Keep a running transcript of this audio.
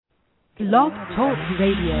Blog Talk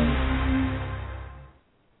Radio.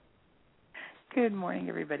 Good morning,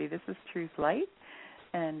 everybody. This is Truth Light,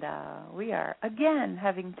 and we are, again,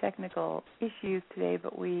 having technical issues today,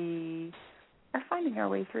 but we are finding our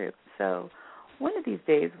way through. So one of these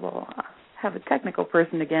days we'll have a technical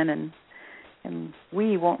person again, and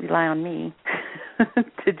we won't rely on me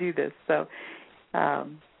to do this. So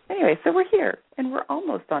anyway, so we're here, and we're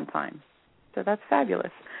almost on time. So that's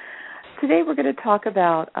fabulous. Today we're going to talk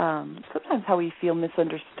about sometimes how we feel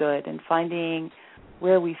misunderstood and finding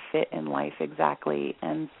where we fit in life exactly.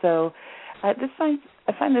 And so I find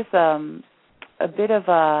this a bit of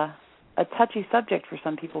a touchy subject for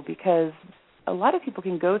some people, because a lot of people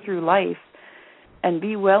can go through life and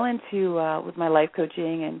be well into, with my life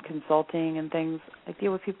coaching and consulting and things, I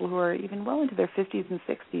deal with people who are even well into their 50s and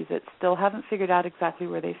 60s that still haven't figured out exactly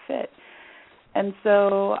where they fit. And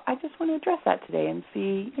so I just want to address that today and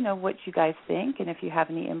see, what you guys think. And if you have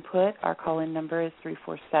any input, our call-in number is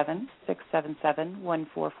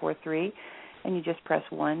 347-677-1443. And you just press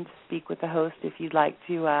 1 to speak with the host if you'd like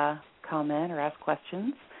to comment or ask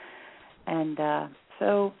questions. And all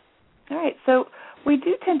right. So we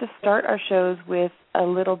do tend to start our shows with a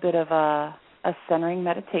little bit of a centering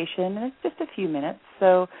meditation, and it's just a few minutes.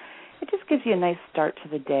 So it just gives you a nice start to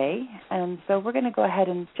the day. And so we're going to go ahead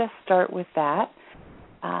and just start with that.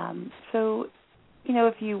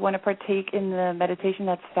 If you want to partake in the meditation,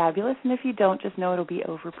 that's fabulous. And if you don't, just know it'll be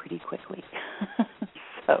over pretty quickly.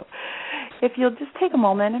 So if you'll just take a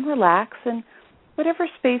moment and relax, and whatever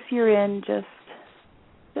space you're in, just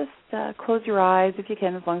close your eyes if you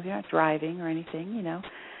can, as long as you're not driving or anything,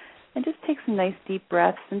 and just take some nice deep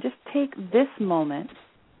breaths, and just take this moment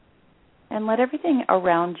and let everything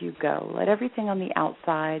around you go. Let everything on the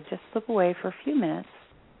outside just slip away for a few minutes.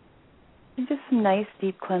 And just some nice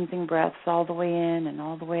deep cleansing breaths all the way in and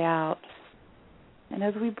all the way out. And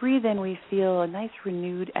as we breathe in, we feel a nice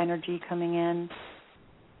renewed energy coming in.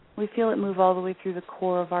 We feel it move all the way through the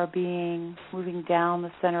core of our being, moving down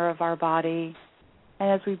the center of our body. And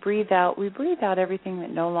as we breathe out everything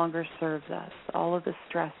that no longer serves us, all of the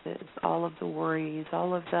stresses, all of the worries,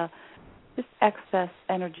 all of the just excess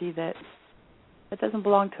energy that doesn't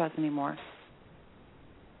belong to us anymore.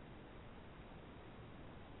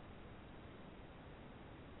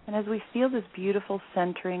 And as we feel this beautiful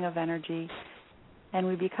centering of energy, and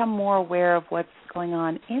we become more aware of what's going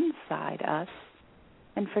on inside us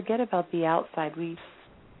and forget about the outside, we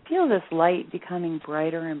feel this light becoming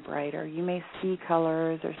brighter and brighter. You may see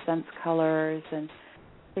colors or sense colors, and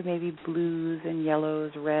there may be blues and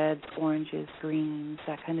yellows, reds, oranges, greens,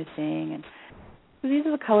 that kind of thing. And so these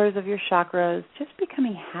are the colors of your chakras, just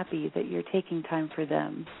becoming happy that you're taking time for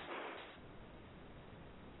them.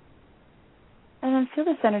 And then feel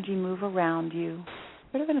this energy move around you,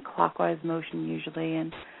 sort of in a clockwise motion usually,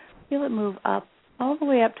 and feel it move up, all the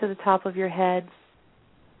way up to the top of your head.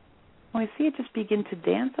 And we see it just begin to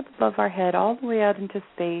dance up above our head, all the way out into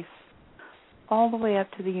space, all the way up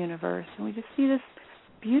to the universe. And we just see this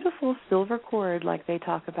beautiful silver cord, like they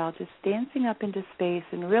talk about, just dancing up into space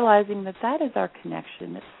and realizing that is our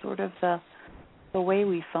connection. It's sort of the way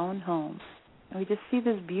we phone home. And we just see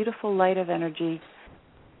this beautiful light of energy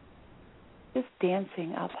just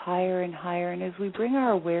dancing up higher and higher. And as we bring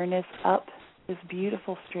our awareness up this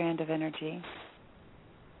beautiful strand of energy,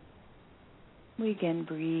 we again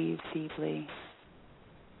breathe deeply,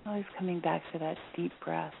 always coming back to that deep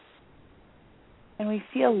breath. And we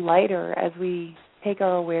feel lighter as we take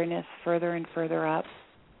our awareness further and further up.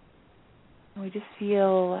 And we just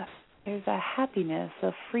feel there's a happiness,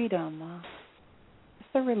 a freedom,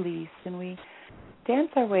 just a release. And we dance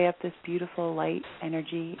our way up this beautiful light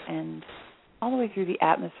energy and all the way through the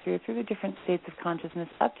atmosphere, through the different states of consciousness,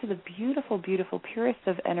 up to the beautiful, beautiful, purest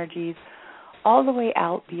of energies, all the way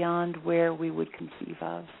out beyond where we would conceive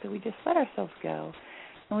of. So we just let ourselves go.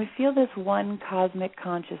 And we feel this one cosmic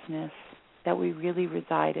consciousness that we really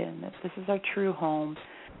reside in, that this is our true home.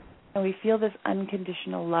 And we feel this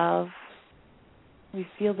unconditional love. We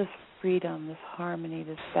feel this freedom, this harmony,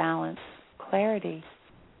 this balance, clarity.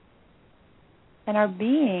 And our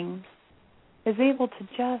being is able to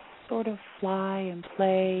just sort of fly and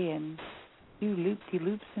play and do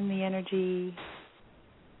loop-de-loops in the energy.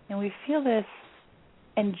 And we feel this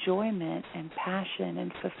enjoyment and passion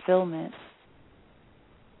and fulfillment,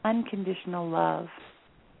 unconditional love,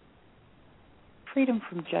 freedom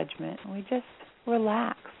from judgment. And we just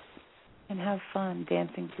relax and have fun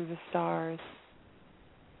dancing through the stars,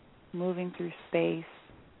 moving through space.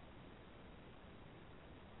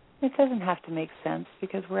 It doesn't have to make sense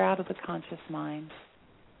because we're out of the conscious mind.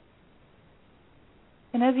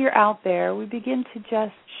 And as you're out there, we begin to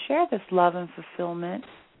just share this love and fulfillment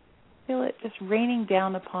Feel it just raining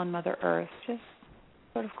down upon Mother Earth, just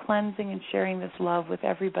sort of cleansing and sharing this love with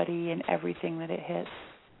everybody and everything that it hits.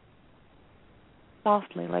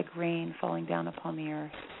 Softly, like rain falling down upon the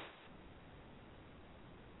earth.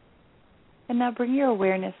 And now bring your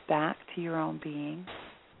awareness back to your own being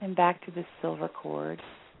and back to this silver cord,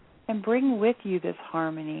 and bring with you this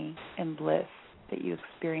harmony and bliss that you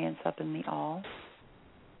experience up in the all.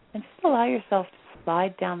 And just allow yourself to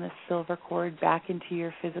slide down this silver cord back into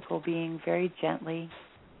your physical being very gently,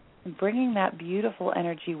 and bringing that beautiful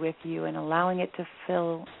energy with you and allowing it to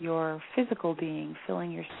fill your physical being,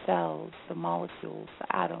 filling your cells, the molecules,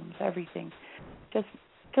 the atoms, everything. Just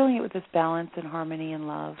filling it with this balance and harmony and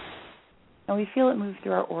love. And we feel it move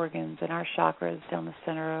through our organs and our chakras down the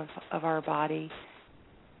center of our body.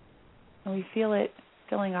 And we feel it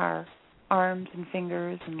filling our arms and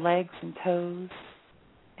fingers and legs and toes.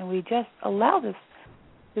 And we just allow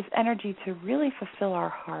this energy to really fulfill our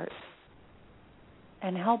hearts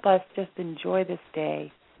and help us just enjoy this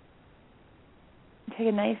day. Take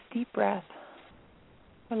a nice deep breath.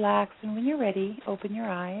 Relax, and when you're ready, open your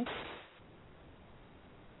eyes.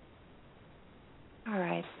 All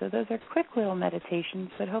right, so those are quick little meditations,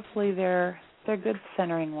 but hopefully they're good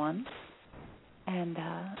centering ones. And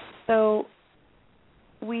so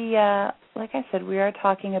we, like I said, we are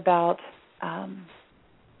talking about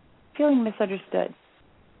feeling misunderstood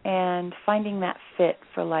and finding that fit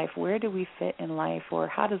for life. Where do we fit in life, or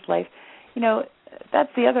how does life, that's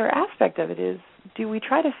the other aspect of it is, do we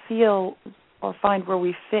try to feel or find where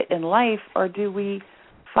we fit in life, or do we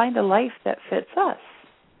find a life that fits us,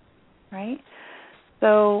 right?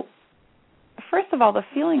 So first of all, the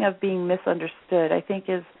feeling of being misunderstood, I think,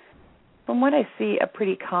 is, from what I see, a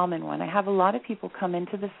pretty common one. I have a lot of people come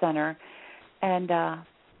into the center, and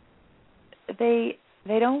they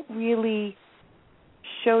don't really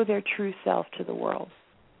show their true self to the world.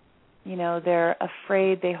 They're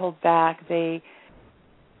afraid, they hold back,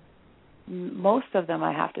 most of them,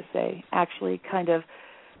 I have to say, actually kind of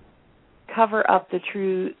cover up the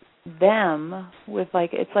true them with,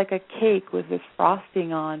 it's like a cake with this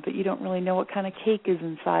frosting on, but you don't really know what kind of cake is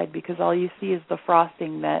inside, because all you see is the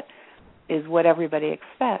frosting that is what everybody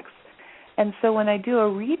expects. And so when I do a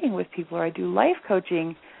reading with people, or I do life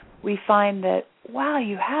coaching, we find that, wow,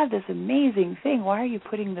 you have this amazing thing. Why are you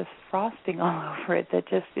putting this frosting all over it that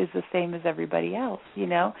just is the same as everybody else,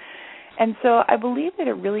 And so I believe that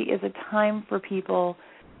it really is a time for people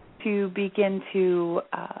to begin to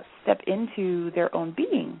step into their own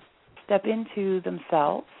being, step into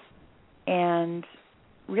themselves, and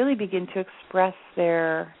really begin to express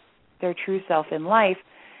their true self in life.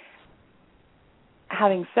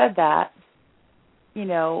 Having said that,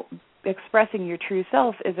 expressing your true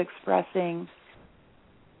self is expressing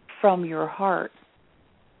from your heart,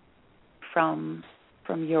 from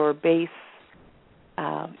your base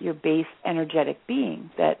energetic being.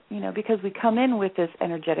 That, because we come in with this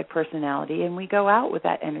energetic personality and we go out with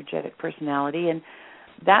that energetic personality, and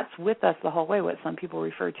that's with us the whole way, what some people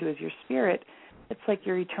refer to as your spirit. It's like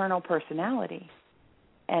your eternal personality.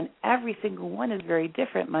 And every single one is very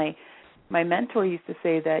different. My mentor used to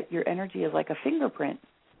say that your energy is like a fingerprint,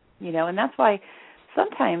 and that's why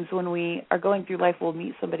sometimes when we are going through life, we'll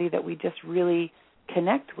meet somebody that we just really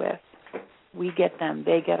connect with. We get them,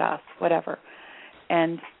 they get us, whatever.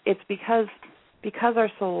 And it's because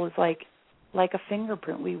our soul is like a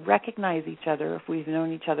fingerprint. We recognize each other if we've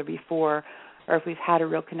known each other before, or if we've had a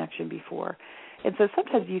real connection before. And so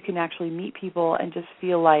sometimes you can actually meet people and just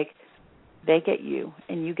feel like they get you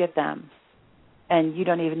and you get them. And you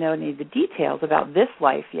don't even know any of the details about this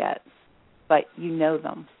life yet, but you know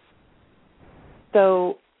them.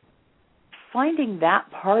 So finding that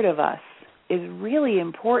part of us is really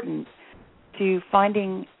important to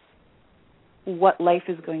finding what life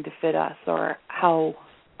is going to fit us, or how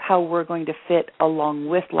we're going to fit along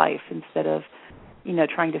with life, instead of,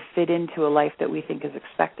 trying to fit into a life that we think is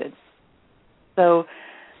expected. So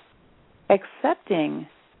accepting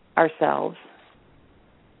ourselves.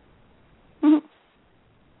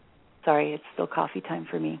 Sorry, it's still coffee time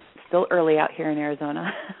for me. It's still early out here in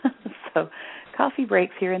Arizona. So coffee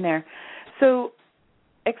breaks here and there. So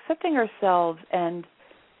accepting ourselves and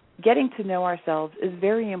getting to know ourselves is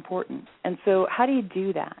very important. And so how do you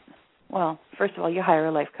do that? Well, first of all, you hire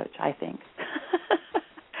a life coach, I think.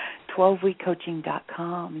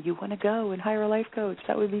 12weekcoaching.com. You want to go and hire a life coach.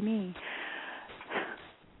 That would be me.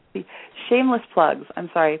 Shameless plugs. I'm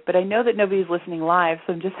sorry, but I know that nobody's listening live,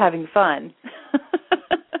 so I'm just having fun.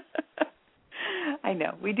 I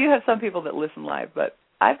know. We do have some people that listen live, but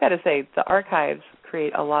I've got to say, the archives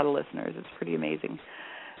create a lot of listeners. It's pretty amazing.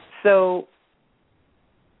 So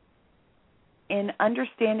in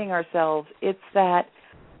understanding ourselves, it's that,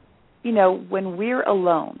 when we're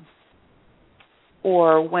alone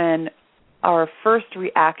or when our first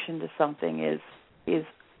reaction to something is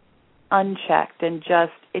unchecked and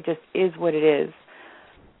it just is what it is,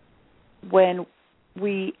 when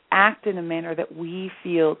we act in a manner that we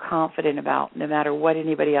feel confident about, no matter what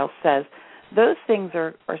anybody else says, those things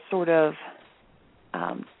are sort of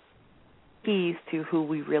keys to who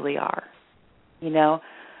we really are,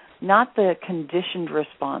 not the conditioned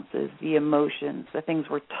responses, the emotions, the things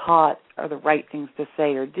we're taught are the right things to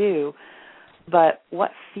say or do, but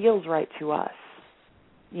what feels right to us.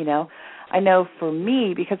 I know for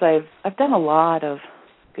me, because I've done a lot of,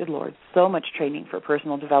 good Lord, so much training for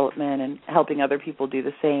personal development and helping other people do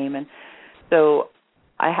the same, and so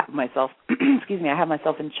I have myself, I have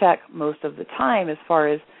myself in check most of the time as far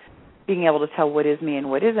as being able to tell what is me and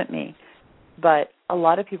what isn't me. But a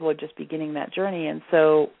lot of people are just beginning that journey, and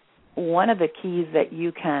so one of the keys that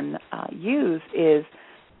you can use is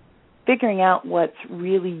figuring out what's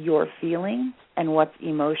really your feeling and what's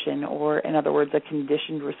emotion, or in other words, a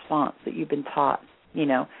conditioned response that you've been taught.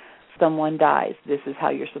 Someone dies, this is how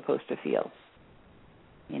you're supposed to feel.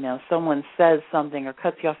 Someone says something or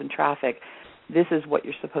cuts you off in traffic, this is what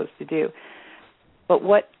you're supposed to do. But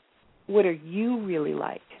what are you really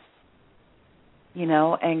like?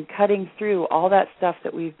 And cutting through all that stuff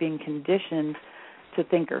that we've been conditioned to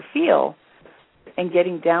think or feel and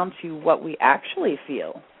getting down to what we actually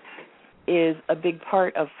feel is a big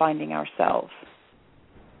part of finding ourselves.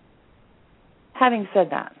 Having said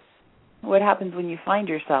that, what happens when you find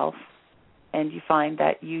yourself and you find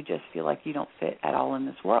that you just feel like you don't fit at all in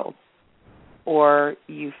this world? Or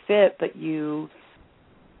you fit, but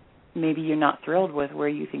maybe you're not thrilled with where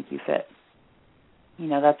you think you fit.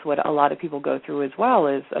 That's what a lot of people go through as well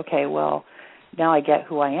is, okay, well, now I get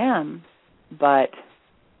who I am, but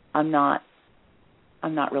I'm not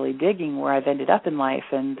really digging where I've ended up in life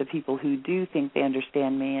and the people who do think they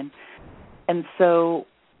understand me. And so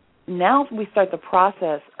now we start the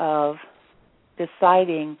process of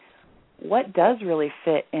deciding what does really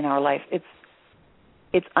fit in our life.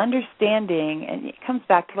 It's understanding, and it comes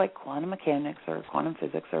back to like quantum mechanics or quantum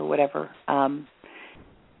physics or whatever.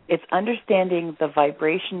 It's understanding the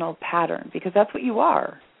vibrational pattern, because that's what you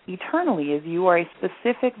are. Eternally is you are a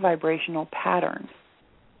specific vibrational pattern.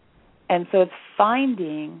 And so it's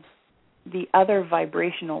finding the other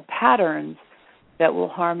vibrational patterns that will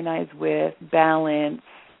harmonize with, balance,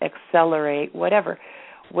 accelerate, whatever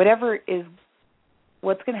is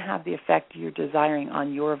what's going to have the effect you're desiring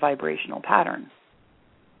on your vibrational pattern.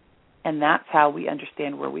 And that's how we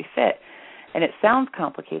understand where we fit. And it sounds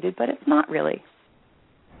complicated, but it's not really.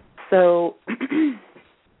 So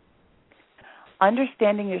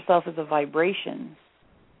understanding yourself as a vibration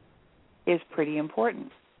is pretty important,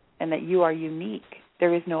 and that you are unique.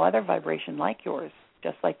 There is no other vibration like yours,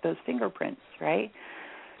 just like those fingerprints, right?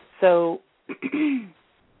 So, excuse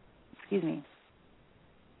me.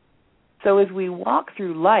 So as we walk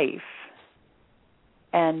through life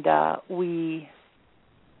and we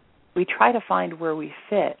try to find where we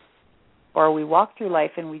fit, or we walk through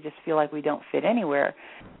life and we just feel like we don't fit anywhere,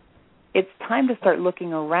 it's time to start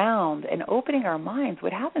looking around and opening our minds.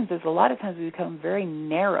 What happens is a lot of times we become very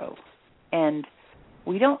narrow, and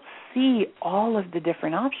we don't see all of the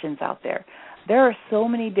different options out there. There are so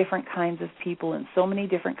many different kinds of people and so many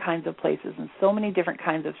different kinds of places and so many different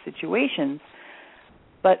kinds of situations,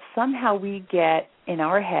 but somehow we get in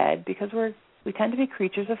our head, because we tend to be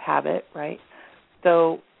creatures of habit, right?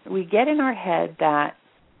 So we get in our head that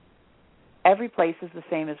every place is the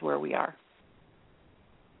same as where we are.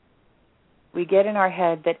 We get in our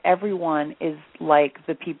head that everyone is like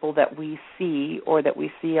the people that we see or that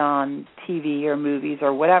we see on TV or movies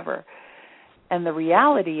or whatever. And the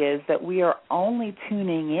reality is that we are only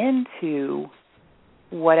tuning into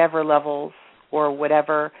whatever levels or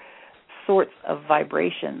whatever sorts of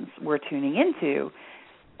vibrations we're tuning into,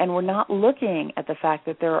 and we're not looking at the fact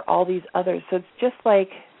that there are all these others. So it's just like,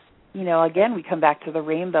 again, we come back to the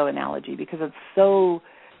rainbow analogy, because it's so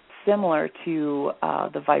similar to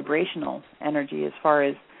the vibrational energy as far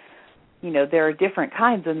as, there are different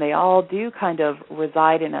kinds, and they all do kind of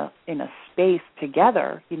reside in a space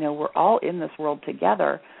together. We're all in this world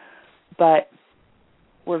together, but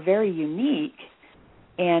we're very unique,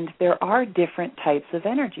 and there are different types of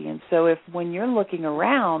energy. And so if when you're looking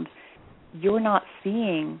around, you're not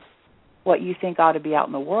seeing what you think ought to be out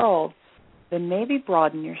in the world, then maybe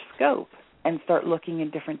broaden your scope and start looking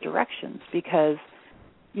in different directions, because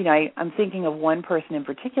I'm thinking of one person in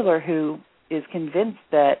particular who is convinced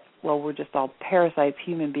that, well, we're just all parasites.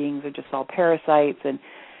 Human beings are just all parasites, and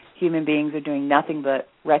human beings are doing nothing but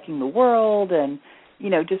wrecking the world and,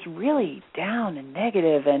 just really down and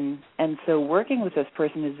negative. And so working with this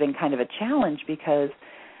person has been kind of a challenge because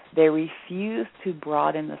they refuse to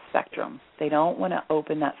broaden the spectrum. They don't want to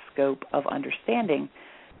open that scope of understanding.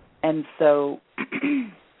 And so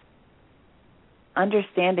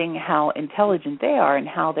understanding how intelligent they are and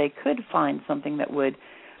how they could find something that would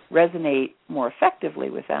resonate more effectively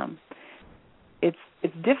with them, it's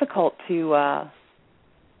difficult to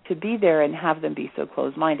be there and have them be so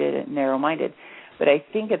closed-minded and narrow-minded. But I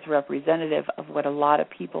think it's representative of what a lot of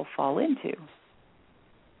people fall into.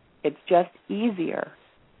 It's just easier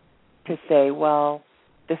to say, well,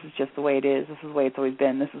 this is just the way it is, this is the way it's always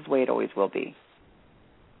been, this is the way it always will be,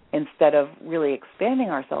 instead of really expanding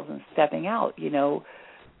ourselves and stepping out.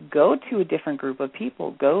 Go to a different group of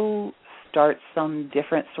people, go start some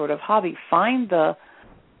different sort of hobby, find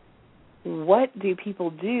what do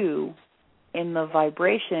people do in the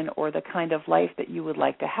vibration or the kind of life that you would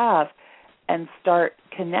like to have, and start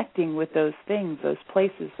connecting with those things, those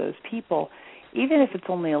places, those people, even if it's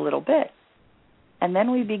only a little bit. And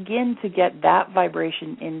then we begin to get that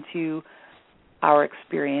vibration into our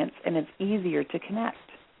experience, and it's easier to connect.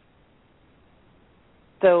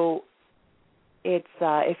 So it's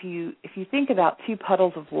if you think about two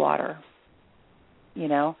puddles of water,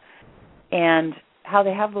 and how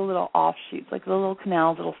they have the little offshoots, like the little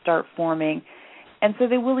canals that'll start forming, and so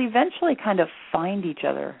they will eventually kind of find each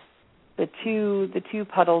other. The two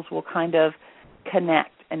puddles will kind of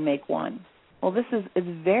connect and make one. Well, this is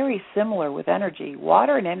very similar with energy.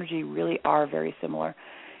 Water and energy really are very similar.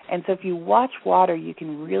 And so if you watch water, you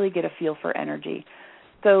can really get a feel for energy.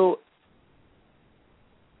 So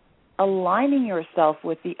aligning yourself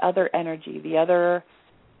with the other energy, the other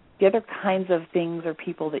kinds of things or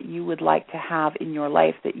people that you would like to have in your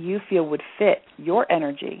life that you feel would fit your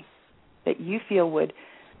energy, that you feel would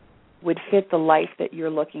fit the life that you're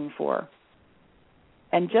looking for.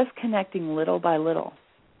 And just connecting little by little.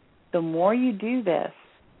 The more you do this,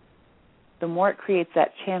 the more it creates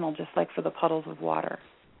that channel, just like for the puddles of water.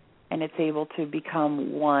 And it's able to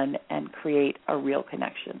become one and create a real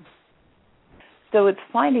connection. So it's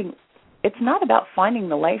not about finding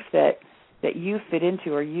the life that you fit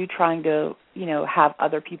into, or you trying to, have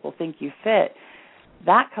other people think you fit.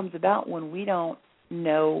 That comes about when we don't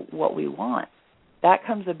know what we want. That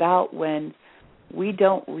comes about when we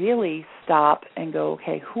don't really stop and go,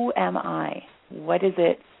 okay, who am I? What is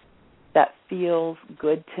it that feels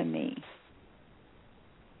good to me?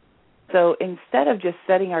 So instead of just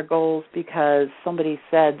setting our goals because somebody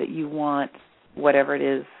said that you want whatever it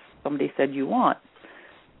is somebody said you want,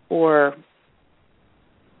 or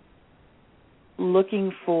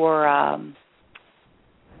looking for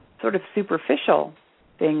sort of superficial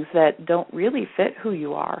things that don't really fit who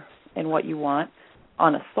you are and what you want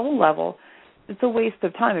on a soul level, it's a waste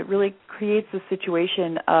of time. It really creates a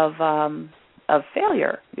situation of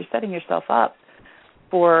failure. You're setting yourself up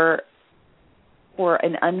for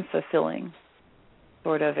an unfulfilling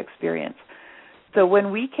sort of experience. So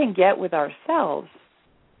when we can get with ourselves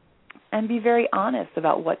and be very honest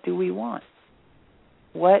about what do we want,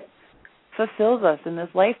 what fulfills us in this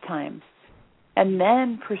lifetime, and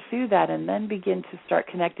then pursue that and then begin to start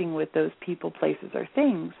connecting with those people, places, or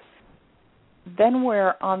things, then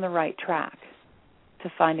we're on the right track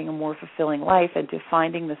to finding a more fulfilling life and to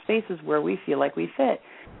finding the spaces where we feel like we fit.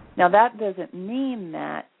 Now, that doesn't mean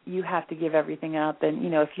that you have to give everything up. And,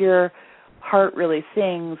 if your heart really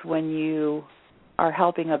sings when you are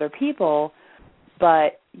helping other people,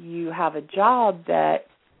 but you have a job that,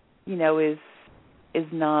 is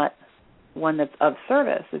not one that's of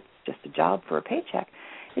service, it's just a job for a paycheck,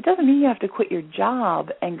 it doesn't mean you have to quit your job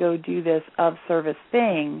and go do this of service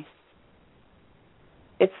thing.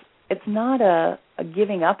 It's not a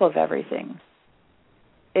giving up of everything.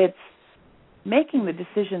 It's making the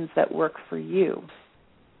decisions that work for you.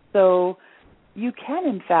 So you can,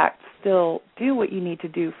 in fact, still do what you need to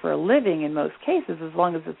do for a living in most cases, as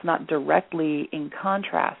long as it's not directly in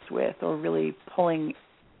contrast with or really pulling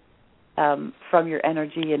from your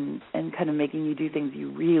energy and kind of making you do things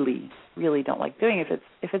you really, really don't like doing.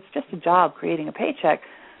 If it's just a job creating a paycheck,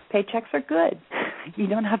 paychecks are good. You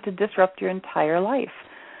don't have to disrupt your entire life.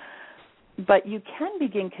 But you can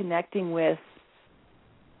begin connecting with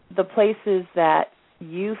the places that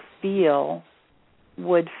you feel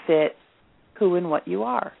would fit who and what you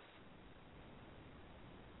are.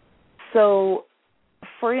 So,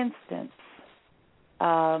 for instance,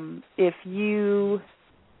 if you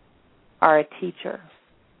are a teacher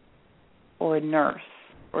or a nurse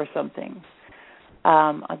or something,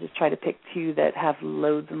 I'll just try to pick two that have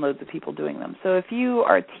loads and loads of people doing them. So if you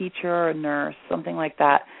are a teacher or a nurse, something like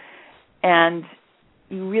that, and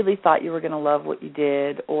you really thought you were going to love what you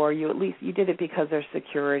did, or you did it because there's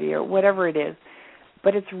security or whatever it is,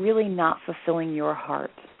 but it's really not fulfilling your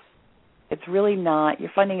heart. It's really not,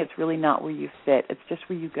 you're finding it's really not where you fit. It's just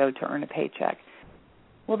where you go to earn a paycheck.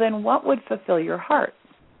 Well, then what would fulfill your heart?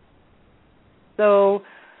 So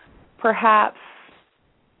perhaps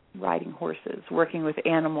riding horses, working with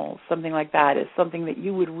animals, something like that is something that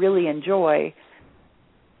you would really enjoy,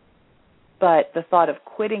 but the thought of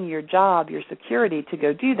quitting your job, your security, to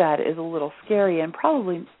go do that is a little scary and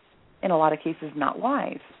probably, in a lot of cases, not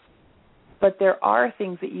wise. But there are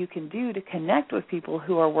things that you can do to connect with people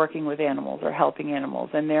who are working with animals or helping animals,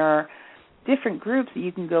 and there are different groups that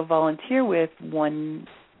you can go volunteer with one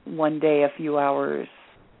day, a few hours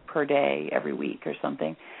per day, every week or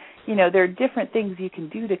something. You know, there are different things you can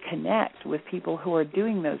do to connect with people who are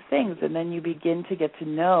doing those things, and then you begin to get to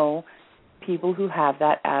know people who have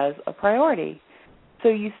that as a priority. So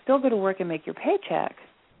you still go to work and make your paycheck.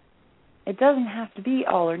 It doesn't have to be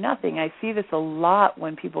all or nothing. I see this a lot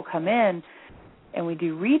when people come in and we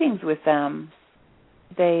do readings with them.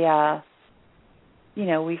 They,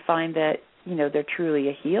 we find that, they're truly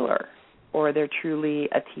a healer or they're truly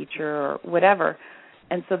a teacher or whatever.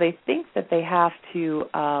 And so they think that they have to,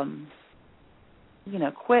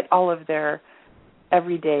 quit all of their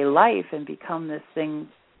everyday life and become this thing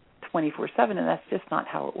 24/7, and that's just not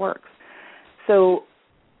how it works. So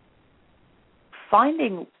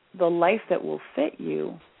finding the life that will fit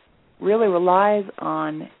you really relies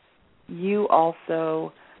on you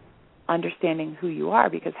also understanding who you are,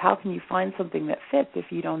 because how can you find something that fits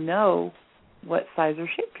if you don't know what size or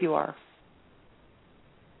shape you are?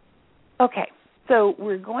 Okay, so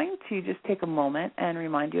we're going to just take a moment and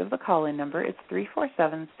remind you of the call-in number. It's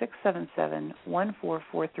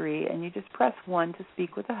 347-677-1443, and you just press 1 to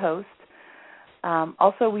speak with the host.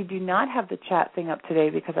 Also, we do not have the chat thing up today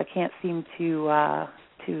because I can't seem to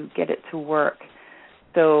get it to work.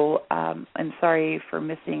 So I'm sorry for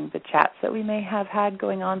missing the chats that we may have had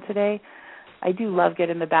going on today. I do love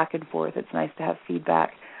getting the back and forth. It's nice to have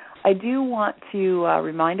feedback. I do want to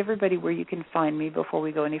remind everybody where you can find me before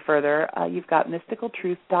we go any further. You've got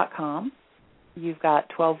mysticaltruth.com. You've got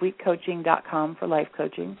 12weekcoaching.com for life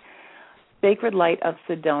coaching.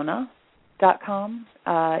 sacredlightofsedona.com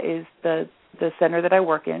is the center that I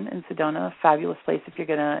work in Sedona, a fabulous place if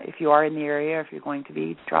you are in the area or if you're going to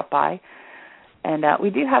be, drop by. And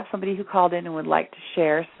we do have somebody who called in and would like to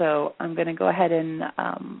share, so I'm going to go ahead and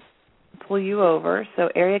pull you over. So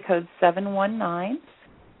area code 719.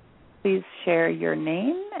 Please share your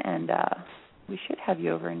name, and we should have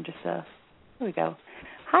you over in just here we go.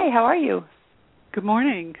 Hi, how are you? Good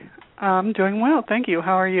morning. I'm doing well, thank you.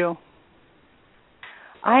 How are you?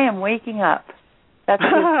 I am waking up. That's a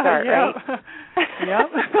good start, right? Yep.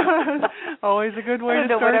 Always a good way to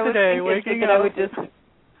start the day, waking up. I would just,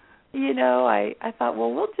 I thought,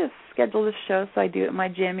 well, we'll just schedule this show so I do it in my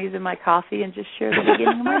jammies and my coffee and just share the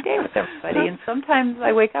beginning of my day with everybody. And sometimes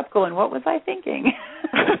I wake up going, what was I thinking?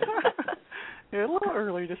 Yeah, a little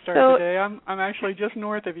early to start the day. I'm actually just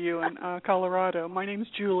north of you in Colorado. My name's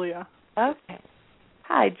Julia. Okay.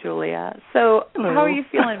 Hi, Julia. So hello. How are you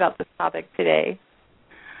feeling about this topic today?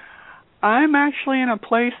 I'm actually in a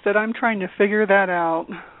place that I'm trying to figure that out,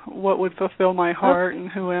 what would fulfill my heart and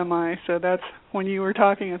who am I. So that's when you were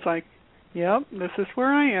talking, it's like, yep, this is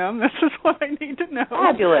where I am. This is what I need to know.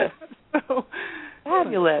 Fabulous. So,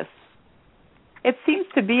 fabulous. It seems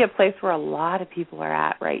to be a place where a lot of people are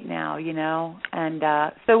at right now, And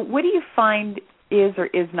so what do you find is or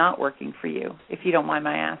is not working for you, if you don't mind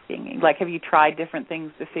my asking? Like, have you tried different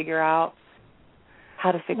things to figure out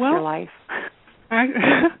how to fix your life?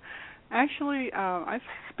 Actually, I've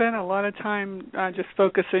spent a lot of time just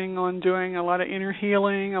focusing on doing a lot of inner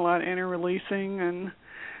healing, a lot of inner releasing, and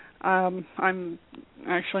I'm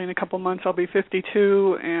actually in a couple months I'll be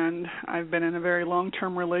 52, and I've been in a very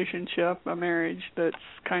long-term relationship, a marriage that's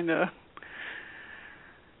kind of,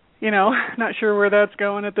 not sure where that's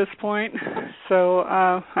going at this point. So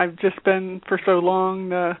I've just been for so long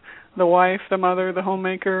the wife, the mother, the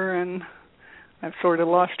homemaker, and I've sort of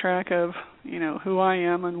lost track of, who I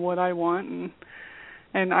am and what I want.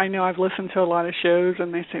 And I know I've listened to a lot of shows,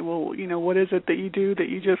 and they say, well, what is it that you do that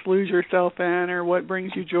you just lose yourself in, or what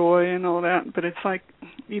brings you joy and all that? But it's like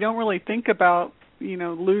you don't really think about,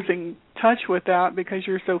 losing touch with that because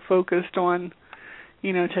you're so focused on,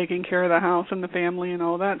 taking care of the house and the family and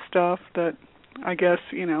all that stuff that I guess,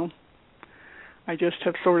 I just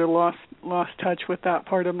have sort of lost touch with that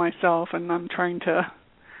part of myself, and I'm trying to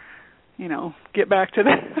get back to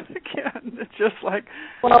that again. It's just like,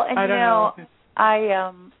 well, and I don't know.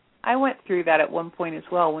 I went through that at one point as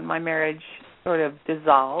well when my marriage sort of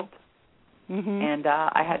dissolved. And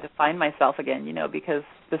I had to find myself again, because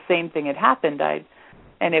the same thing had happened.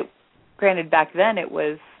 Granted, back then it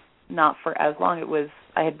was not for as long.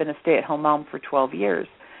 I had been a stay-at-home mom for 12 years.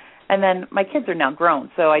 And then my kids are now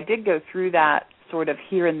grown, so I did go through that sort of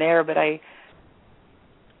here and there, but I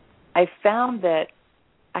found that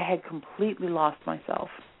I had completely lost myself.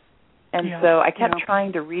 And so I kept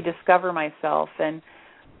trying to rediscover myself. And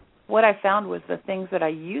what I found was the things that I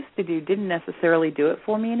used to do didn't necessarily do it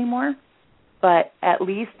for me anymore. But at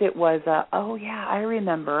least it was, I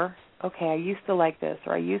remember, okay, I used to like this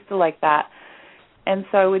or I used to like that. And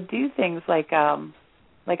so I would do things like I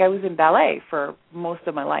was in ballet for most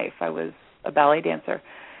of my life. I was a ballet dancer,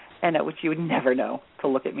 and which you would never know to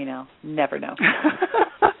look at me now. Never know.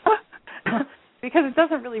 Because it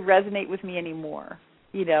doesn't really resonate with me anymore.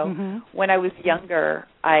 When I was younger,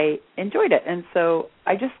 I enjoyed it. And so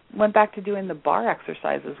I just went back to doing the bar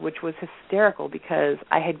exercises, which was hysterical because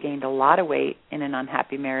I had gained a lot of weight in an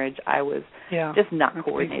unhappy marriage. I was just not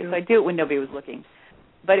coordinated. So I do it when nobody was looking.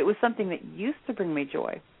 But it was something that used to bring me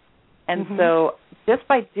joy. And so just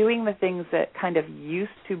by doing the things that kind of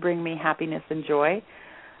used to bring me happiness and joy,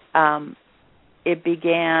 it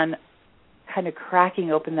began kind of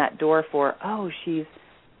cracking open that door for,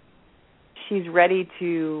 she's ready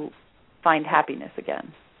to find happiness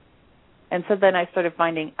again. And so then I started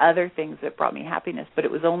finding other things that brought me happiness, but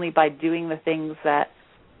it was only by doing the things that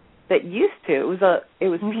used to. It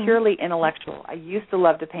was purely intellectual. I used to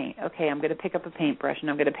love to paint. Okay, I'm going to pick up a paintbrush and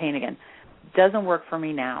I'm going to paint again. Doesn't work for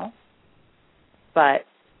me now, but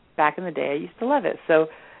back in the day I used to love it. So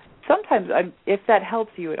sometimes, if that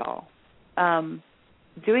helps you at all,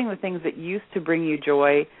 doing the things that used to bring you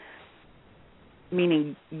joy,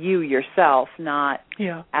 meaning you yourself, not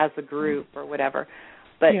as a group or whatever.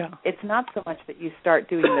 But it's not so much that you start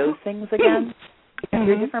doing those things again, because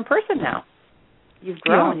you're a different person now. You've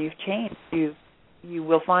grown, you've changed. You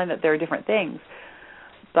will find that there are different things.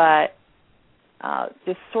 But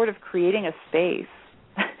just sort of creating a space.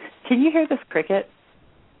 Can you hear this cricket?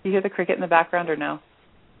 Do you hear the cricket in the background or no?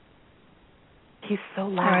 He's so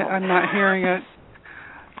loud. I'm not hearing it.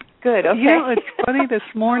 Good, okay. It's funny, this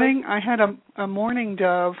morning I had a mourning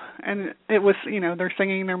dove, and it was, they're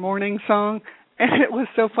singing their morning song, and it was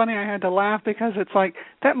so funny I had to laugh because it's like,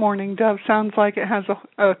 that mourning dove sounds like it has a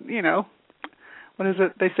what is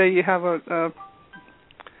it? They say you have a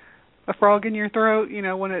frog in your throat,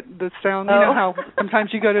 when the sound, how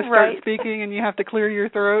sometimes you go to start speaking and you have to clear your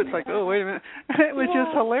throat. It's like, oh, wait a minute. It was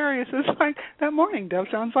just hilarious. It's like, that mourning dove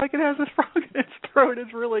sounds like it has a frog in its throat.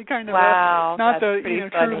 It's really kind of not the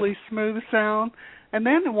truly smooth sound. And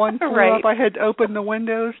then one flew up. I had opened the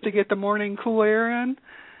windows to get the morning cool air in,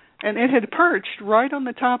 and it had perched right on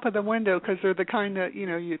the top of the window because they're the kind that,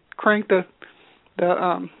 you crank the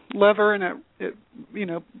lever and it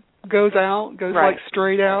goes like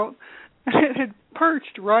straight out. And it had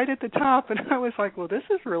perched right at the top, and I was like, well, this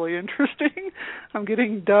is really interesting. I'm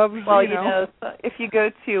getting doves, Well, if you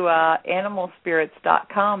go to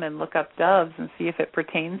animalspirits.com and look up doves and see if it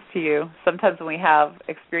pertains to you, sometimes when we have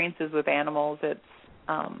experiences with animals, it's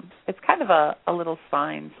kind of a little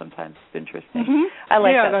sign. Sometimes it's interesting. I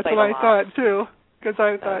like that that's site what a I lot. thought, too, because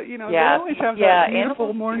I thought, they always have that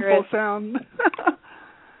beautiful, mournful sound.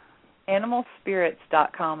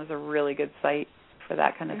 Animalspirits.com is a really good site for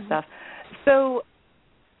that kind of stuff. So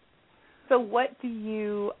what do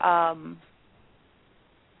you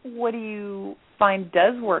find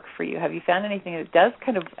does work for you? Have you found anything that does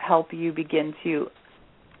kind of help you begin to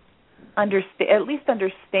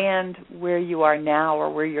understand where you are now or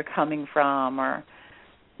where you're coming from? Or,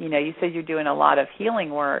 you said you're doing a lot of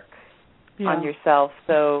healing work on yourself.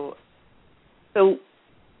 So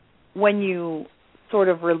when you sort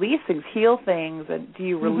of release things, heal things, and do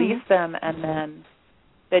you release them and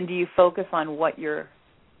then do you focus on what you're,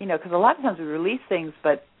 because a lot of times we release things,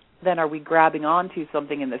 but then are we grabbing onto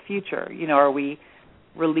something in the future? Are we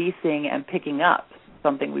releasing and picking up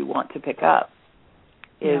something we want to pick up?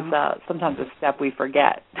 Is sometimes a step we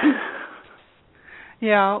forget.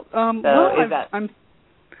 I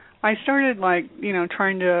started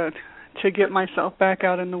trying to get myself back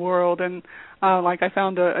out in the world, and I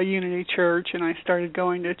found a Unity church, and I started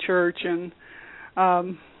going to church, and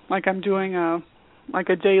I'm doing a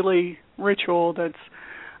daily ritual that's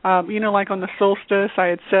like on the solstice I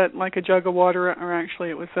had set a jug of water, or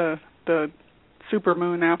actually it was the super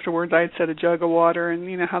moon afterwards. I had set a jug of water,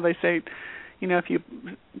 and how they say if you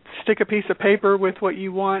stick a piece of paper with what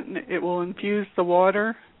you want, it will infuse the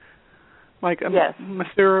water,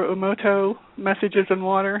 Masaru Emoto, messages in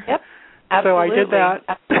water. Yep. Absolutely. So I did that.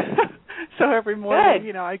 So every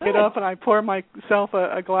morning, I get up and I pour myself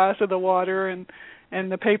a glass of the water, and And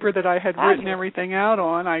the paper that I had written everything out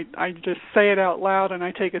on, I just say it out loud, and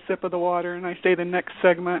I take a sip of the water, and I say the next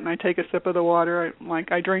segment, and I take a sip of the water.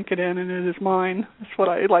 I drink it in, and it is mine. That's what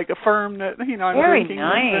I affirm that I'm Very drinking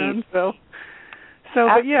nice. this in. So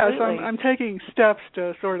but yeah, so I'm taking steps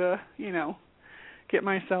to sort of get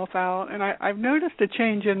myself out, and I've noticed a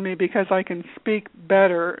change in me because I can speak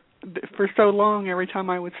better. For so long, every time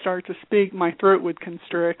I would start to speak, my throat would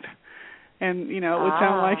constrict. And, it would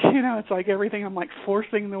sound like, it's like everything, I'm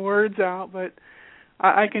forcing the words out. But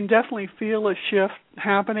I can definitely feel a shift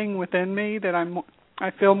happening within me that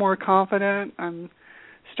I feel more confident. I'm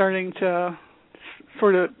starting to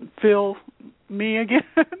sort of feel me again,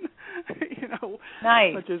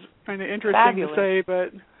 Nice. Which is kind of interesting to say.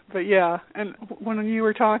 But yeah, and when you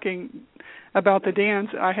were talking about the dance,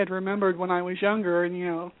 I had remembered when I was younger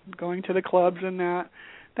and, going to the clubs and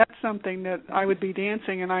that's something that I would be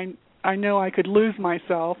dancing and I know I could lose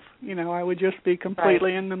myself. I would just be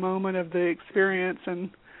completely in the moment of the experience, and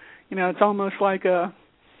it's almost like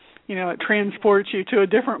it transports you to a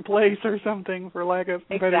different place or something, for lack of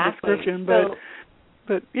a better description.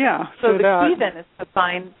 But yeah. So the key then is to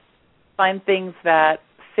find things that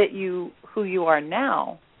fit you, who you are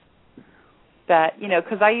now. That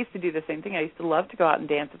because I used to do the same thing. I used to love to go out and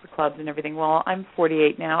dance at the clubs and everything. Well, I'm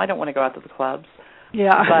 48 now. I don't want to go out to the clubs.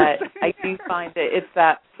 Yeah. But I do find that it's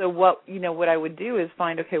that. So what I would do is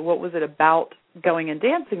find, okay, what was it about going and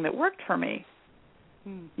dancing that worked for me?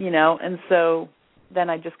 And so then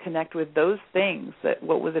I just connect with those things. That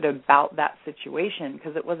what was it about that situation?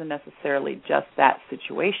 Because it wasn't necessarily just that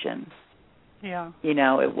situation. Yeah.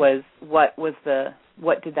 It was what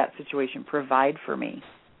did that situation provide for me?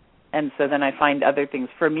 And so then I find other things.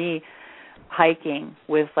 For me, hiking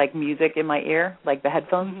with music in my ear, the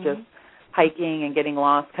headphones, just hiking and getting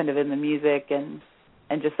lost kind of in the music and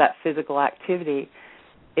just that physical activity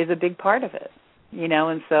is a big part of it,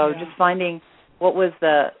 and so just finding what was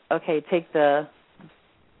take the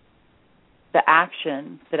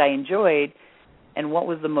action that I enjoyed and what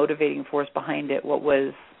was the motivating force behind it,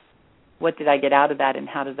 what did I get out of that and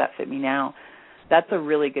how does that fit me now? That's a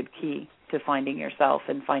really good key to finding yourself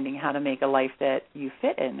and finding how to make a life that you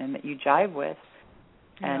fit in and that you jive with.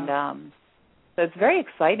 And so it's very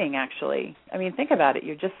exciting, actually. I mean, think about it.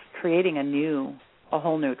 You're just creating a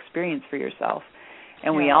whole new experience for yourself,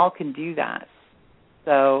 and we all can do that.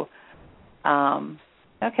 So,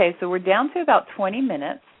 so we're down to about 20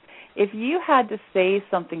 minutes. If you had to say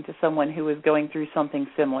something to someone who was going through something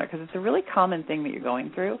similar, because it's a really common thing that you're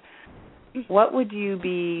going through, what would you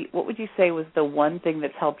say was the one thing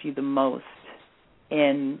that's helped you the most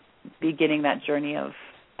in beginning that journey of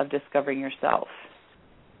discovering yourself?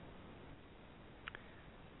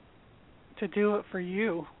 To do it for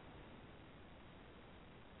you.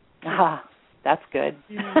 That's good.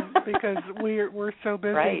 Because we're so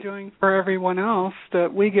busy doing for everyone else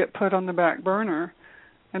that we get put on the back burner,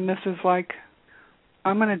 and this is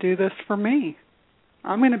I'm going to do this for me.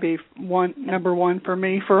 I'm going to be number one for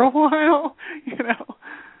me for a while,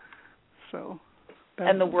 So.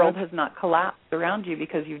 And the world has not collapsed around you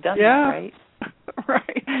because you've done that, right?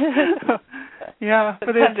 Right. Yeah,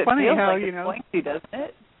 but it's funny how it's going to, doesn't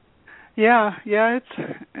it? Yeah,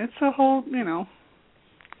 it's a whole,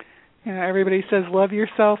 everybody says love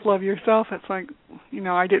yourself. It's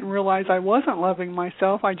I didn't realize I wasn't loving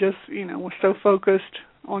myself. I just, was so focused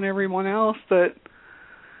on everyone else that,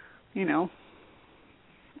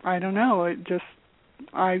 I don't know,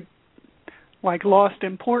 I lost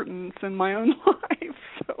importance in my own life.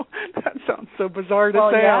 So that sounds so bizarre to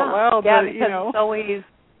say out loud, but because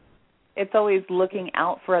it's always looking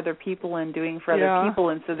out for other people and doing for other people,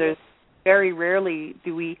 and so there's very rarely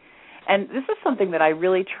do we, and this is something that I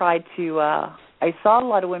really tried to, I saw a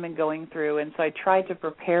lot of women going through, and so I tried to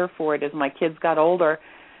prepare for it as my kids got older.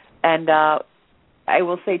 And I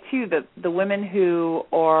will say, too, that the women who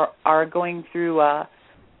are going through,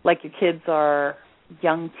 like your kids are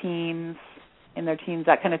young teens, in their teens,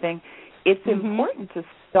 that kind of thing, it's important to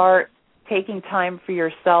start taking time for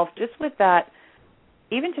yourself, just with that,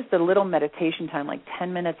 even just a little meditation time, like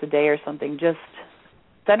 10 minutes a day or something, just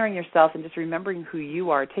centering yourself and just remembering who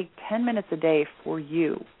you are. Take 10 minutes a day for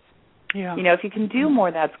you. Yeah. If you can do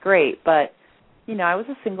more, that's great. But, I was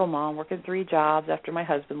a single mom working 3 jobs after my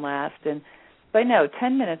husband left. But I know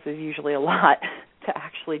 10 minutes is usually a lot to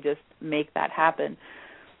actually just make that happen.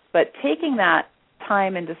 But taking that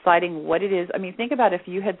time and deciding what it is, think about if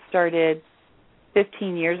you had started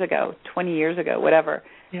 15 years ago, 20 years ago, whatever,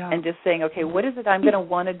 and just saying, okay, what is it I'm going to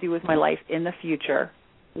want to do with my life in the future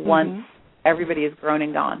once everybody is grown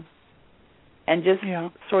and gone? And just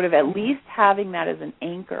sort of at least having that as an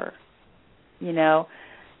anchor,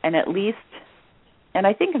 and at least and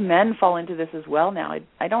I think men fall into this as well now.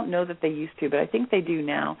 I don't know that they used to, but I think they do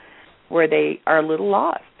now, where they are a little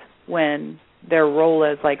lost when their role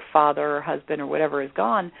as like father or husband or whatever is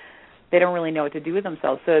gone. They don't really know what to do with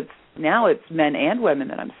themselves. So it's men and women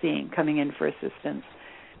that I'm seeing coming in for assistance.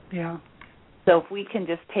 Yeah. So if we can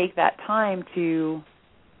just take that time to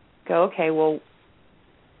go, okay, well,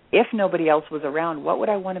 if nobody else was around, what would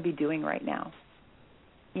I want to be doing right now?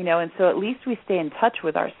 You know, and so at least we stay in touch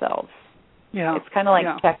with ourselves. Yeah. It's kind of like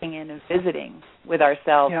checking in and visiting with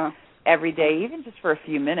ourselves every day, even just for a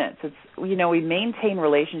few minutes. It's, you know, we maintain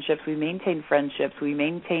relationships, we maintain friendships, we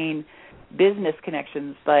maintain business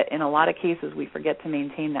connections, but in a lot of cases we forget to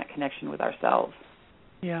maintain that connection with ourselves.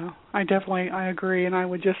 Yeah, I agree, and I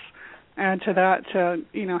would just add to that to,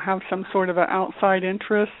 you know, have some sort of an outside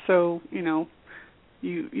interest, so, you know,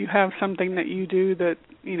 you have something that you do that,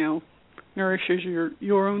 you know, nourishes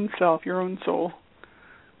your own self, your own soul,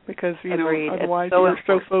 because, you Agreed. know, otherwise so you're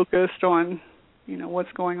so focused on, you know,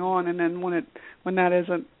 what's going on, and then when that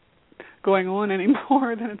isn't going on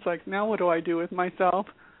anymore, then it's like, now what do I do with myself?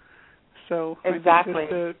 So exactly. I think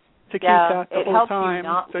just to keep that the whole time,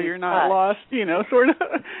 so you're not lost, you know, sort of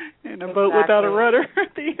in a boat without a rudder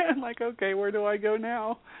at the end. Like, okay, where do I go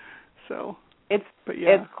now? So it's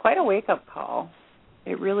quite a wake up call.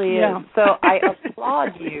 It really is. So I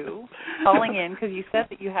applaud you calling in, because you said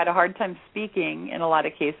that you had a hard time speaking in a lot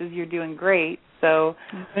of cases. You're doing great. So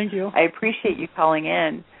thank you. I appreciate you calling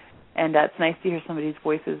in, and it's nice to hear somebody's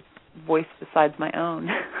voice besides my own.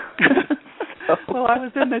 Well, I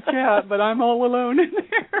was in the chat, but I'm all alone in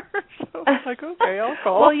there. So I was like, okay, I'll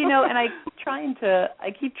call. Well, you know, and I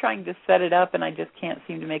keep trying to set it up, and I just can't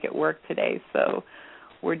seem to make it work today. So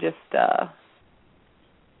we're just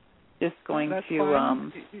going that's to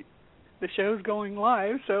fine. The show's going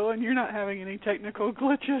live, and you're not having any technical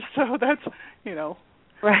glitches, so that's, you know,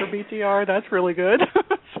 right. For BTR, that's really good.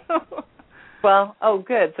 So. Well,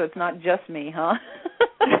 good. So it's not just me, huh?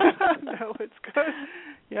 No, it's good.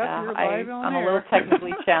 Yep, you're live on I'm air. a little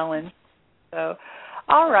technically challenged. So,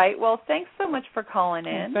 all right. Well, thanks so much for calling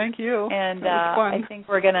in. Thank you. And that was fun. I think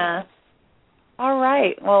we're gonna. All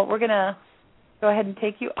right. Well, we're gonna go ahead and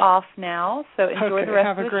take you off now. So enjoy the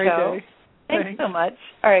rest of the show. Have a great day. Thanks so much.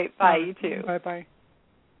 All right. Bye. You too. Bye.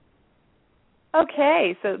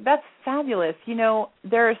 Okay, so that's fabulous. You know,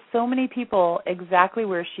 there are so many people exactly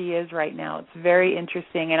where she is right now. It's very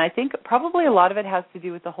interesting, and I think probably a lot of it has to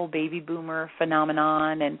do with the whole baby boomer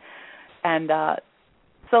phenomenon, and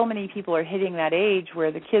so many people are hitting that age where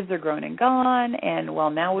the kids are grown and gone, and, well,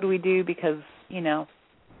 now what do we do because, you know,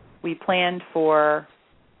 we planned for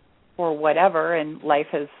whatever, and life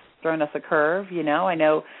has thrown us a curve, you know. I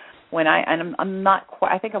know when I'm not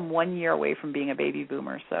quite, I think I'm 1 year away from being a baby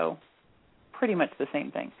boomer, so pretty much the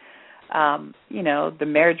same thing. You know, the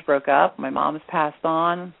marriage broke up. My mom has passed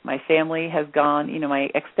on. My family has gone, you know, my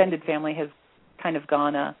extended family has kind of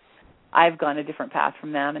I've gone a different path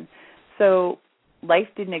from them. And so life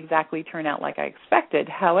didn't exactly turn out like I expected.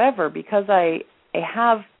 However, because I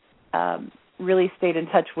have really stayed in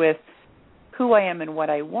touch with who I am and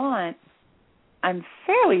what I want, I'm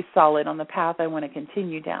fairly solid on the path I want to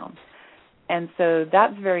continue down. And so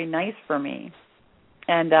that's very nice for me.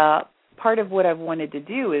 And part of what I've wanted to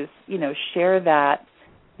do is, you know, share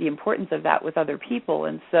the importance of that with other people.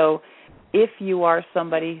 And so if you are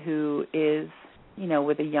somebody who is, you know,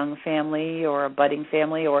 with a young family or a budding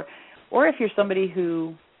family, or if you're somebody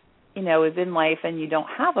who, you know, is in life and you don't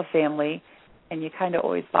have a family and you kind of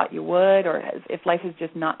always thought you would, or if life has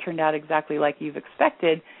just not turned out exactly like you've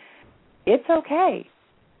expected, it's okay,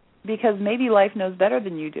 because maybe life knows better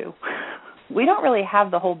than you do. We don't really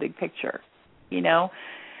have the whole big picture, you know.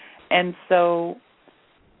 And so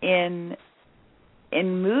in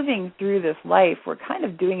moving through this life, we're kind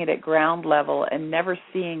of doing it at ground level and never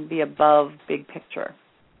seeing the above big picture.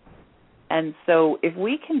 And so if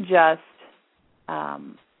we can just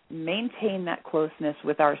maintain that closeness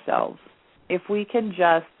with ourselves, if we can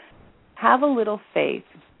just have a little faith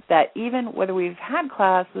that even whether we've had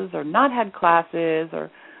classes or not had classes or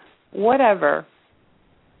whatever,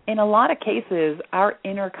 in a lot of cases, our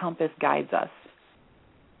inner compass guides us.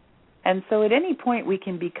 And so at any point we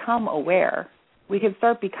can become aware. We can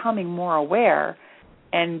start becoming more aware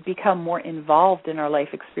and become more involved in our life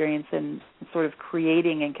experience and sort of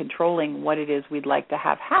creating and controlling what it is we'd like to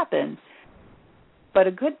have happen. But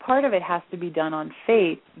a good part of it has to be done on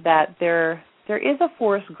faith that there is a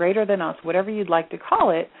force greater than us, whatever you'd like to call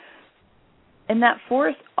it, and that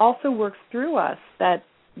force also works through us, that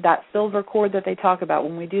silver cord that they talk about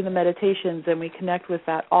when we do the meditations and we connect with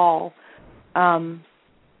that all.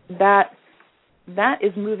 That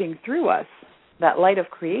is moving through us, that light of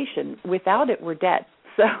creation. Without it, we're dead.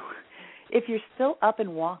 So if you're still up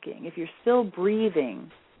and walking, if you're still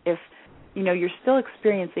breathing, if you're still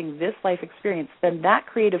experiencing this life experience, then that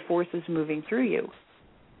creative force is moving through you.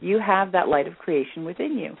 You have that light of creation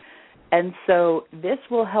within you. And so this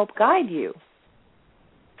will help guide you.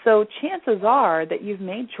 So chances are that you've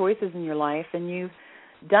made choices in your life and you've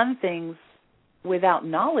done things without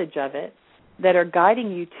knowledge of it that are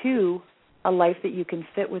guiding you to a life that you can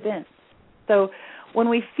fit within. So when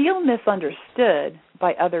we feel misunderstood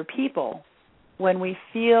by other people, when we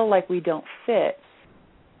feel like we don't fit,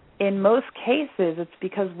 in most cases it's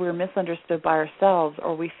because we're misunderstood by ourselves,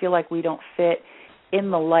 or we feel like we don't fit in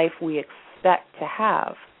the life we expect to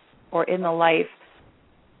have, or in the life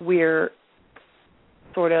we're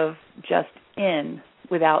sort of just in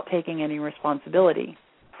without taking any responsibility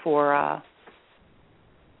for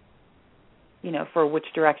for which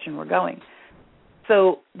direction we're going.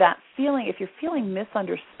 So that feeling, if you're feeling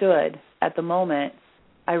misunderstood at the moment,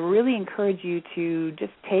 I really encourage you to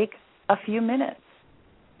just take a few minutes,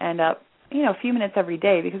 and a few minutes every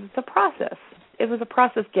day, because it's a process. It was a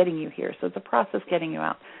process getting you here, so it's a process getting you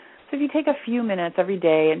out. So if you take a few minutes every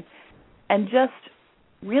day and just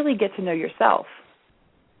really get to know yourself,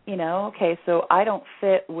 okay, so I don't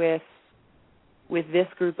fit with this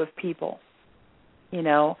group of people.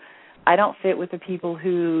 I don't fit with the people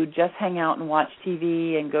who just hang out and watch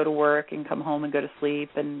TV and go to work and come home and go to sleep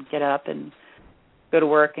and get up and go to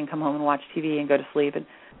work and come home and watch TV and go to sleep. And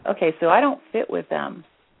okay, so I don't fit with them.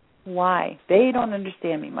 Why? They don't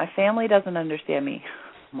understand me. My family doesn't understand me.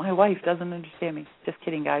 My wife doesn't understand me. Just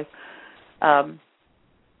kidding, guys.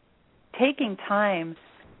 Taking time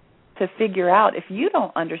to figure out, if you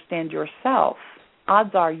don't understand yourself,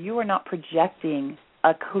 odds are you are not projecting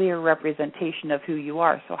a clear representation of who you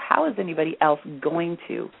are. So how is anybody else going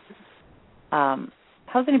to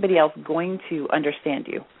understand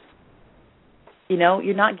you?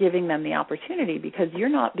 You're not giving them the opportunity, because you're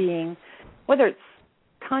not being, whether it's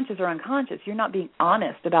conscious or unconscious, you're not being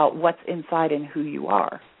honest about what's inside and who you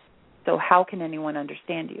are. So how can anyone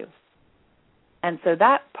understand you? And so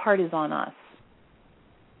that part is on us.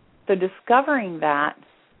 So discovering that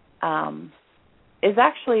is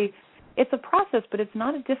actually, it's a process, but it's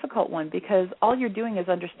not a difficult one, because all you're doing is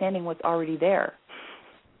understanding what's already there.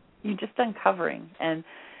 You're just uncovering. And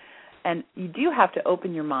you do have to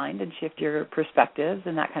open your mind and shift your perspectives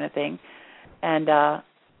and that kind of thing. And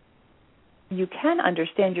you can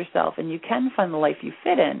understand yourself and you can find the life you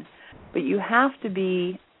fit in, but you have to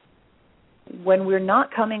be, when we're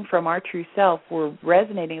not coming from our true self, we're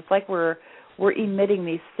resonating. It's like we're emitting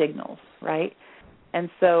these signals, right? And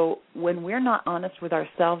so when we're not honest with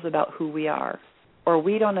ourselves about who we are, or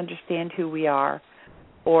we don't understand who we are,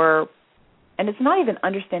 and it's not even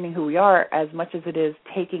understanding who we are as much as it is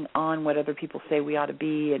taking on what other people say we ought to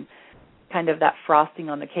be, and kind of that frosting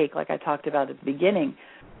on the cake like I talked about at the beginning.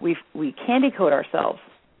 We candy coat ourselves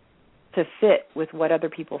to fit with what other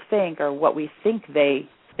people think or what we think they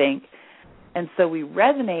think. And so we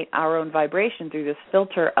resonate our own vibration through this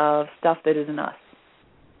filter of stuff that isn't us.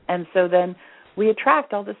 And so then we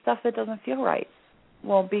attract all this stuff that doesn't feel right.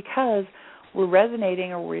 Well, because we're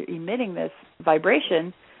resonating or we're emitting this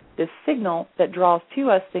vibration, this signal that draws to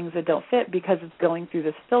us things that don't fit, because it's going through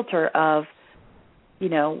this filter of,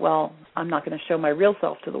 I'm not going to show my real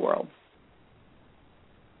self to the world.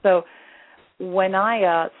 So when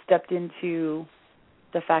I stepped into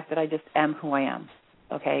the fact that I just am who I am,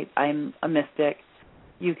 okay, I'm a mystic.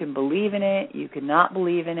 You can believe in it. You cannot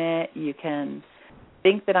believe in it. You can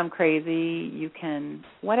think that I'm crazy. You can,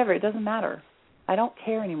 whatever. It doesn't matter. I don't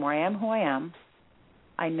care anymore. I am who I am.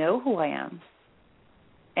 I know who I am.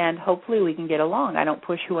 And hopefully we can get along. I don't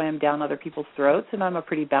push who I am down other people's throats, and I'm a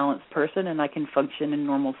pretty balanced person, and I can function in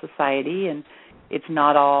normal society, and it's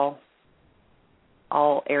not all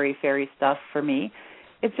airy-fairy stuff for me.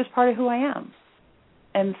 It's just part of who I am.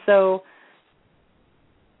 And so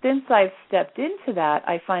since I've stepped into that,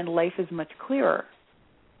 I find life is much clearer.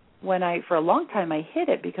 For a long time, I hid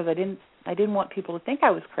it because I didn't want people to think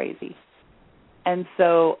I was crazy. And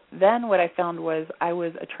so then what I found was I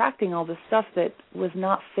was attracting all this stuff that was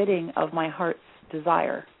not fitting of my heart's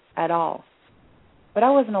desire at all. But I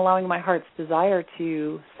wasn't allowing my heart's desire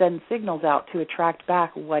to send signals out to attract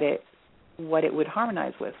back what it would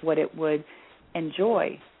harmonize with, what it would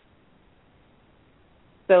enjoy.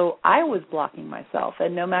 So I was blocking myself,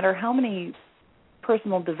 and no matter how many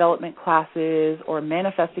personal development classes or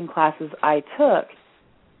manifesting classes I took,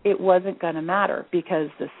 it wasn't going to matter, because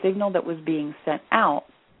the signal that was being sent out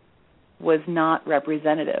was not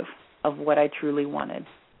representative of what I truly wanted,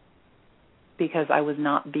 because I was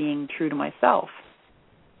not being true to myself.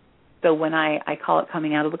 So when I call it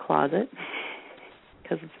coming out of the closet,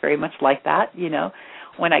 because it's very much like that,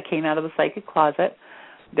 when I came out of the psychic closet,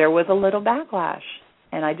 there was a little backlash,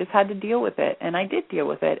 and I just had to deal with it, and I did deal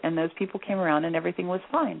with it, and those people came around, and everything was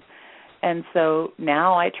fine. And so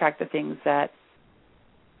now I attract the things that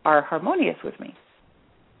are harmonious with me.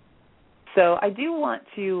 So I do want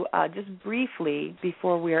to just briefly,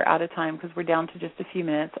 before we are out of time, because we're down to just a few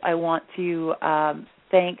minutes, I want to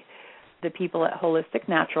thank the people at Holistic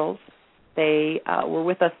Naturals. They were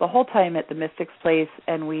with us the whole time at the Mystics Place,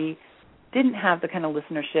 and we didn't have the kind of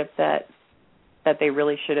listenership that they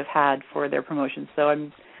really should have had for their promotion. So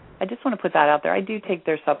I just want to put that out there. I do take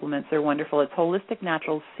their supplements. They're wonderful. It's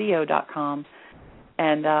holisticnaturalsco.com,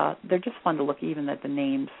 and they're just fun to look even at the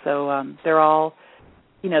names. So they're all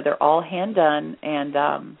hand done and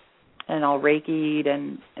all Reiki'd,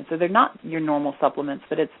 and so they're not your normal supplements,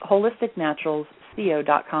 but it's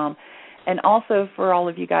holisticnaturalsco.com. And also for all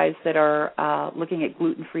of you guys that are looking at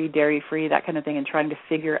gluten-free, dairy-free, that kind of thing, and trying to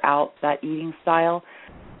figure out that eating style,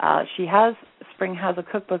 Spring has a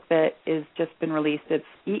cookbook that is just been released. It's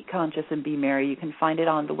Eat Conscious and Be Merry. You can find it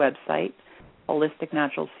on the website,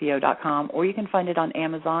 holisticnaturalsco.com, or you can find it on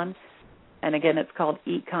Amazon. And again, it's called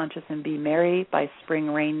Eat Conscious and Be Merry by Spring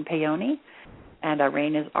Rain Peony, and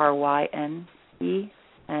Rain is R-Y-N-E.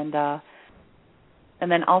 And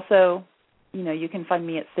then also, you can find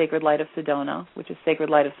me at Sacred Light of Sedona, which is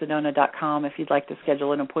sacredlightofsedona.com if you'd like to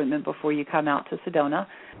schedule an appointment before you come out to Sedona.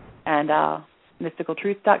 And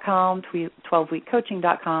mysticaltruth.com,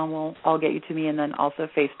 12weekcoaching.com will all get you to me, and then also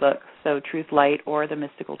Facebook, so Truth Light or The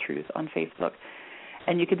Mystical Truth on Facebook.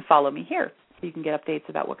 And you can follow me here, so you can get updates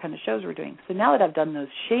about what kind of shows we're doing. So now that I've done those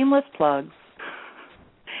shameless plugs,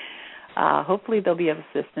 hopefully they'll be of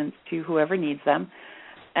assistance to whoever needs them.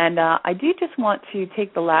 And I do just want to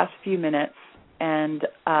take the last few minutes and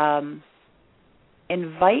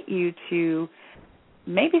invite you to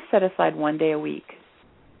maybe set aside one day a week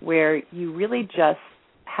where you really just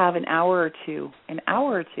have an hour or two,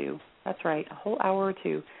 that's right, a whole hour or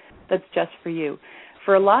two, that's just for you.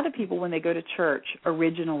 For a lot of people, when they go to church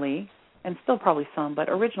originally, and still probably some, but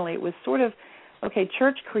originally it was sort of, okay,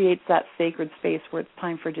 church creates that sacred space where it's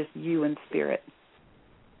time for just you and spirit,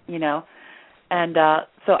 And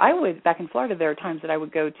so I would, back in Florida, there are times that I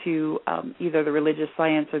would go to either the Religious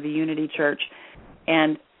Science or the Unity Church,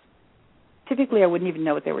 and typically I wouldn't even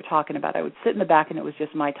know what they were talking about. I would sit in the back and it was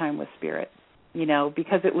just my time with spirit,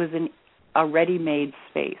 because it was a ready-made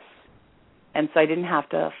space. And so I didn't have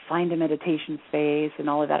to find a meditation space and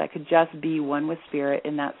all of that. I could just be one with spirit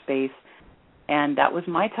in that space, and that was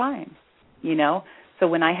my time, So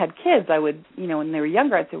when I had kids, I would, when they were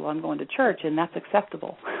younger, I'd say, well, I'm going to church, and that's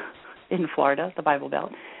acceptable in Florida, the Bible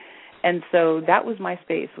Belt. And so that was my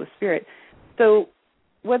space with spirit. So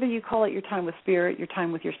whether you call it your time with spirit, your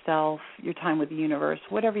time with yourself, your time with the universe,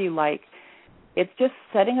 whatever you like, it's just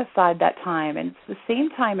setting aside that time. And it's the same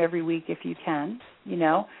time every week if you can,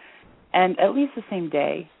 and at least the same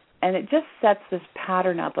day. And it just sets this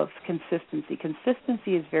pattern up of consistency.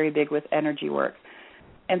 Consistency is very big with energy work.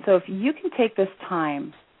 And so if you can take this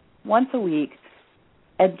time once a week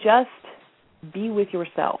and just be with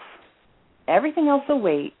yourself, everything else will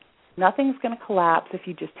wait. Nothing's going to collapse if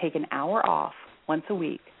you just take an hour off once a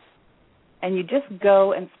week. And you just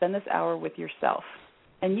go and spend this hour with yourself.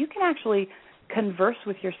 And you can actually converse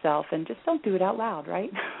with yourself, and just don't do it out loud, right?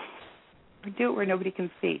 Do it where nobody can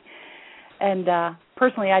see. And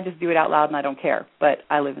personally, I just do it out loud and I don't care. But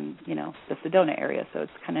I live in, the Sedona area, so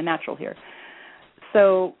it's kind of natural here.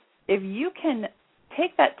 So if you can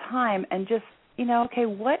take that time and just, okay,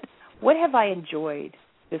 what have I enjoyed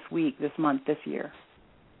this week, this month, this year?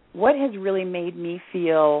 What has really made me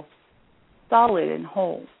feel solid and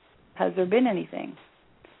whole? Has there been anything?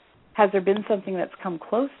 Has there been something that's come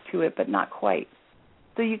close to it but not quite?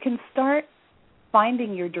 So you can start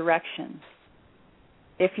finding your direction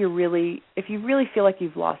if you really feel like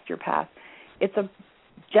you've lost your path. It's a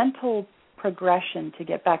gentle progression to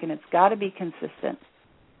get back, and it's got to be consistent.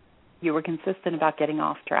 You were consistent about getting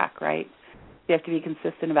off track, right? You have to be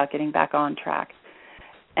consistent about getting back on track.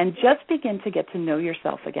 And just begin to get to know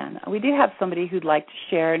yourself again. We do have somebody who'd like to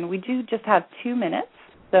share, and we do just have 2 minutes.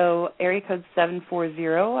 So area code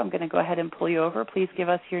 740, I'm going to go ahead and pull you over. Please give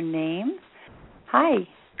us your name. Hi.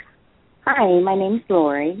 Hi, my name's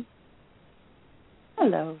Lori.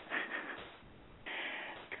 Hello.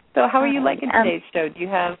 So how are you liking today's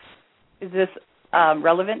show? Is this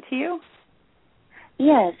relevant to you?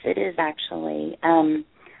 Yes, it is actually.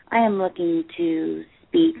 I am looking to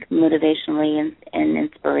speak motivationally and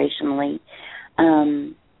inspirationally,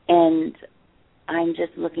 and I'm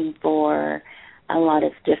just looking for a lot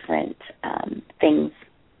of different things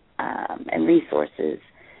and resources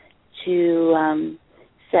to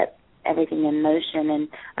set everything in motion. And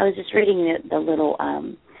I was just reading the little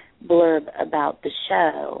blurb about the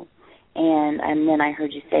show, and then I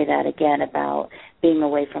heard you say that again about being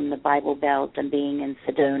away from the Bible Belt and being in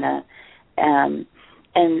Sedona,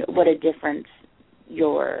 and what a difference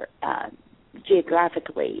your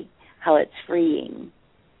geographically, how it's freeing.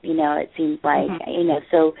 You know, it seems like,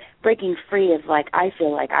 so breaking free of, like, I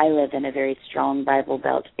feel like I live in a very strong Bible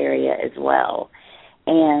Belt area as well.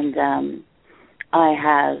 And I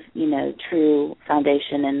have, true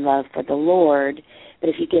foundation and love for the Lord. But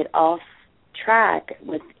if you get off track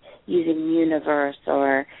with using universe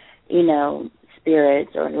or,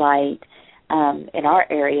 spirits or light, in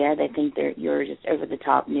our area, they think you're just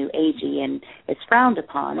over-the-top new agey, and it's frowned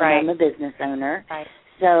upon. Right. And I'm a business owner. Right.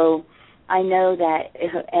 So I know that,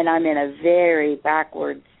 and I'm in a very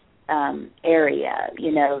backwards area,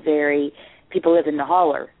 people live in the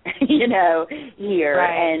holler, here.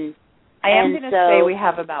 Right. And I am going to say we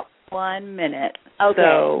have about 1 minute. Okay.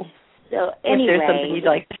 So anyway. If there's something you'd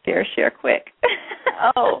like to share quick.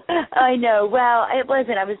 Oh, I know. Well, it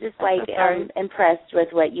wasn't. I was just impressed with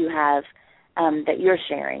what you have, that you're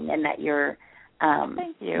sharing, and that you're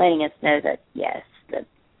Thank you. letting us know that, yes, that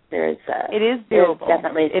there's it is doable.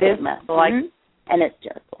 Definitely a stigma. It is and it's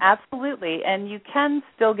doable. Absolutely. And you can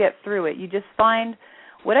still get through it. You just find,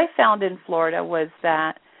 what I found in Florida was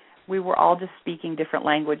that we were all just speaking different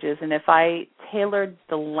languages, and if I tailored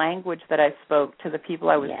the language that I spoke to the people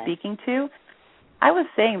I was speaking to, I was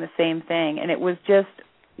saying the same thing, and it was just,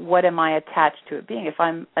 what am I attached to it being? If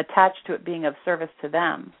I'm attached to it being of service to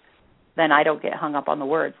them, then I don't get hung up on the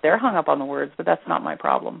words. They're hung up on the words, but that's not my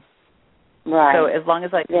problem. Right. So as long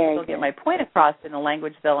as I can still get my point across in a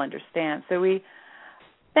language they'll understand. So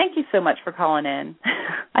thank you so much for calling in.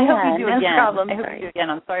 I hope you do again. Problem. I hope you do again.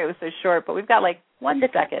 I'm sorry it was so short, but we've got like 1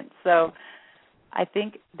 second. So I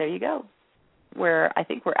think, there you go. I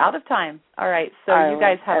think we're out of time. All right. So you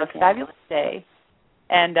guys have a fabulous day.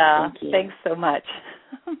 And thanks so much.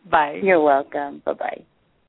 Bye. You're welcome. Bye-bye.